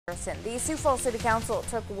The Sioux Falls City Council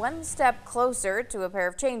took one step closer to a pair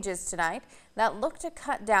of changes tonight that look to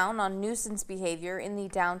cut down on nuisance behavior in the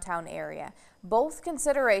downtown area. Both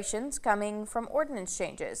considerations coming from ordinance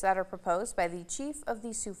changes that are proposed by the chief of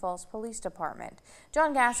the Sioux Falls Police Department.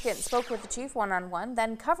 John Gaskin spoke with the chief one-on-one,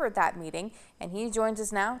 then covered that meeting, and he joins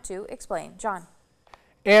us now to explain. John.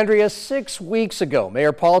 Andrea, 6 weeks ago,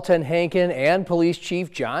 Mayor Paul Tenhanken and Police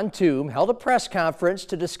Chief John Toom held a press conference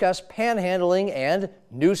to discuss panhandling and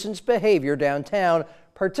nuisance behavior downtown,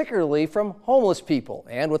 particularly from homeless people,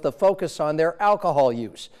 and with a focus on their alcohol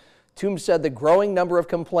use. Toom said the growing number of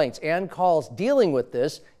complaints and calls dealing with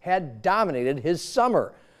this had dominated his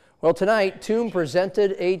summer. Well, tonight, Toom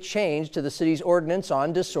presented a change to the city's ordinance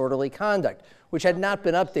on disorderly conduct, which had not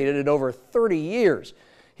been updated in over 30 years.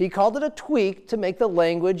 He called it a tweak to make the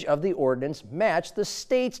language of the ordinance match the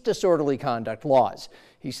state's disorderly conduct laws.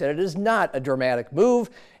 He said it is not a dramatic move,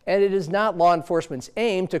 and it is not law enforcement's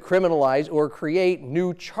aim to criminalize or create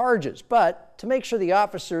new charges, but to make sure the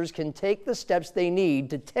officers can take the steps they need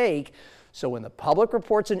to take so when the public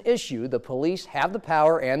reports an issue, the police have the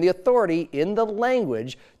power and the authority in the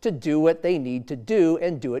language to do what they need to do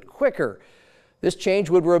and do it quicker. This change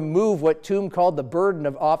would remove what Toom called the burden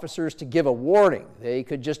of officers to give a warning. They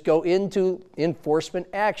could just go into enforcement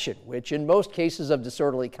action, which in most cases of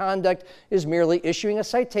disorderly conduct is merely issuing a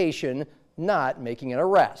citation, not making an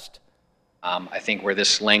arrest. I think where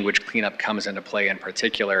this language cleanup comes into play in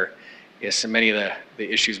particular is so many of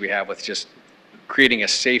the issues we have with just creating a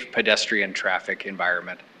safe pedestrian traffic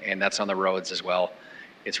environment, and that's on the roads as well.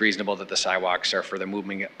 It's reasonable that the sidewalks are for the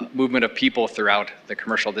movement of people throughout the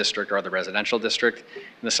commercial district or the residential district.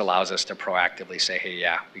 And this allows us to proactively say, hey,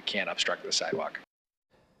 yeah, we can't obstruct the sidewalk.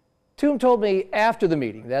 Toom told me after the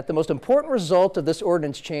meeting that the most important result of this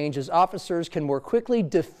ordinance change is officers can more quickly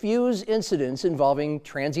diffuse incidents involving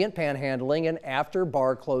transient panhandling and after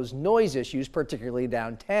bar closed noise issues, particularly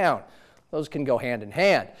downtown. Those can go hand in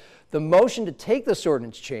hand. The motion to take this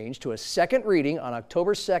ordinance change to a second reading on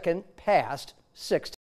October 2nd passed 6-0.